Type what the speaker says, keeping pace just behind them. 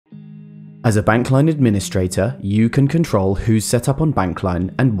As a Bankline administrator, you can control who's set up on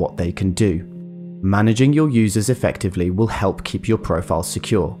Bankline and what they can do. Managing your users effectively will help keep your profile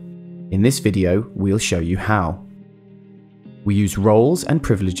secure. In this video, we'll show you how. We use roles and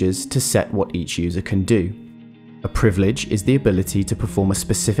privileges to set what each user can do. A privilege is the ability to perform a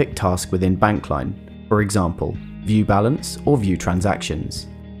specific task within Bankline, for example, view balance or view transactions.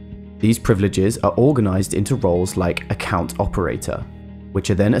 These privileges are organized into roles like account operator, which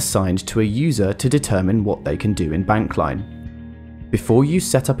are then assigned to a user to determine what they can do in Bankline. Before you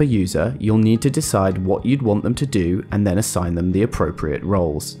set up a user, you'll need to decide what you'd want them to do and then assign them the appropriate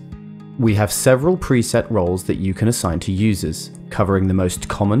roles. We have several preset roles that you can assign to users, covering the most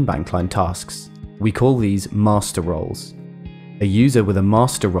common Bankline tasks. We call these master roles. A user with a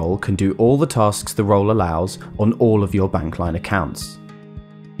master role can do all the tasks the role allows on all of your Bankline accounts.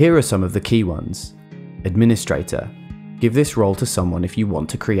 Here are some of the key ones. Administrator. Give this role to someone if you want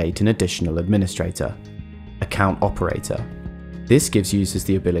to create an additional administrator. Account operator. This gives users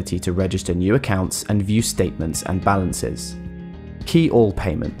the ability to register new accounts and view statements and balances. Key all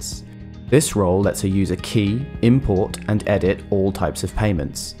payments. This role lets a user key, import, and edit all types of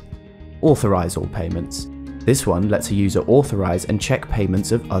payments. Authorize all payments. This one lets a user authorize and check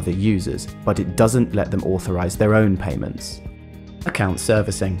payments of other users, but it doesn't let them authorize their own payments. Account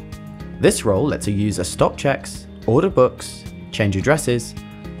servicing. This role lets a user stop checks, order books, change addresses,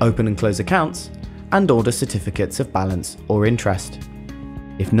 open and close accounts, and order certificates of balance or interest.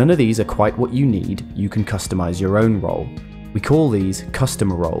 If none of these are quite what you need, you can customize your own role. We call these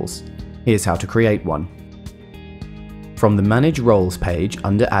customer roles. Here's how to create one. From the Manage Roles page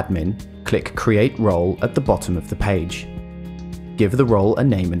under Admin, click Create Role at the bottom of the page. Give the role a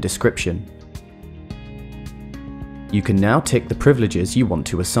name and description. You can now tick the privileges you want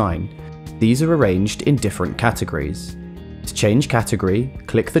to assign. These are arranged in different categories. To change category,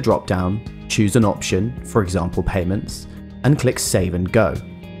 click the drop-down, choose an option, for example payments, and click Save and Go.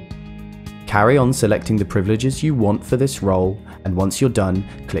 Carry on selecting the privileges you want for this role, and once you're done,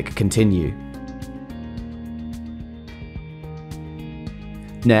 click Continue.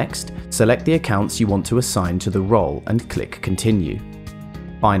 Next, select the accounts you want to assign to the role and click Continue.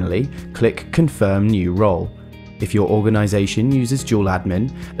 Finally, click Confirm New Role. If your organization uses dual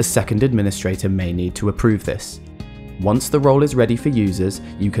admin, a second administrator may need to approve this. Once the role is ready for users,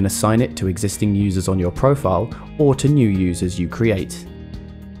 you can assign it to existing users on your profile or to new users you create.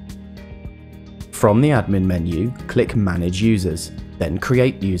 From the admin menu, click Manage Users, then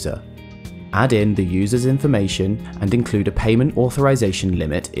Create User. Add in the user's information and include a payment authorization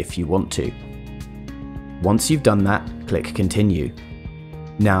limit if you want to. Once you've done that, click Continue.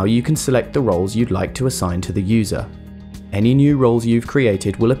 Now you can select the roles you'd like to assign to the user. Any new roles you've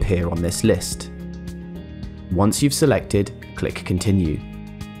created will appear on this list. Once you've selected, click Continue.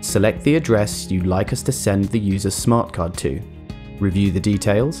 Select the address you'd like us to send the user's smart card to. Review the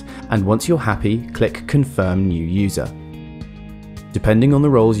details, and once you're happy, click Confirm New User. Depending on the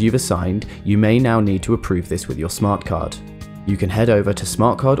roles you've assigned, you may now need to approve this with your smart card. You can head over to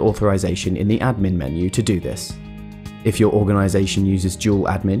Smart Card Authorization in the Admin menu to do this. If your organization uses dual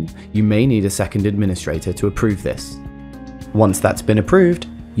admin, you may need a second administrator to approve this. Once that's been approved,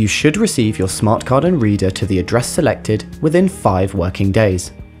 you should receive your smart card and reader to the address selected within 5 working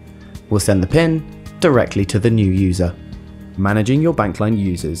days. We'll send the PIN directly to the new user. Managing your Bankline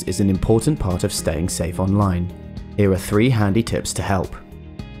users is an important part of staying safe online. Here are 3 handy tips to help.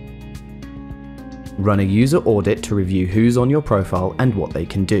 Run a user audit to review who's on your profile and what they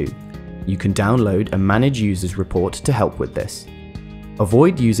can do. You can download a Manage Users report to help with this.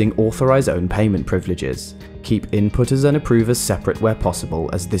 Avoid using Authorize Own Payment privileges. Keep inputters and approvers separate where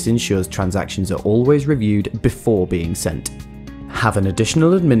possible, as this ensures transactions are always reviewed before being sent. Have an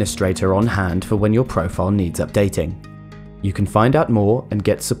additional administrator on hand for when your profile needs updating. You can find out more and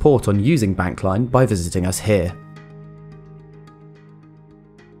get support on using Bankline by visiting us here.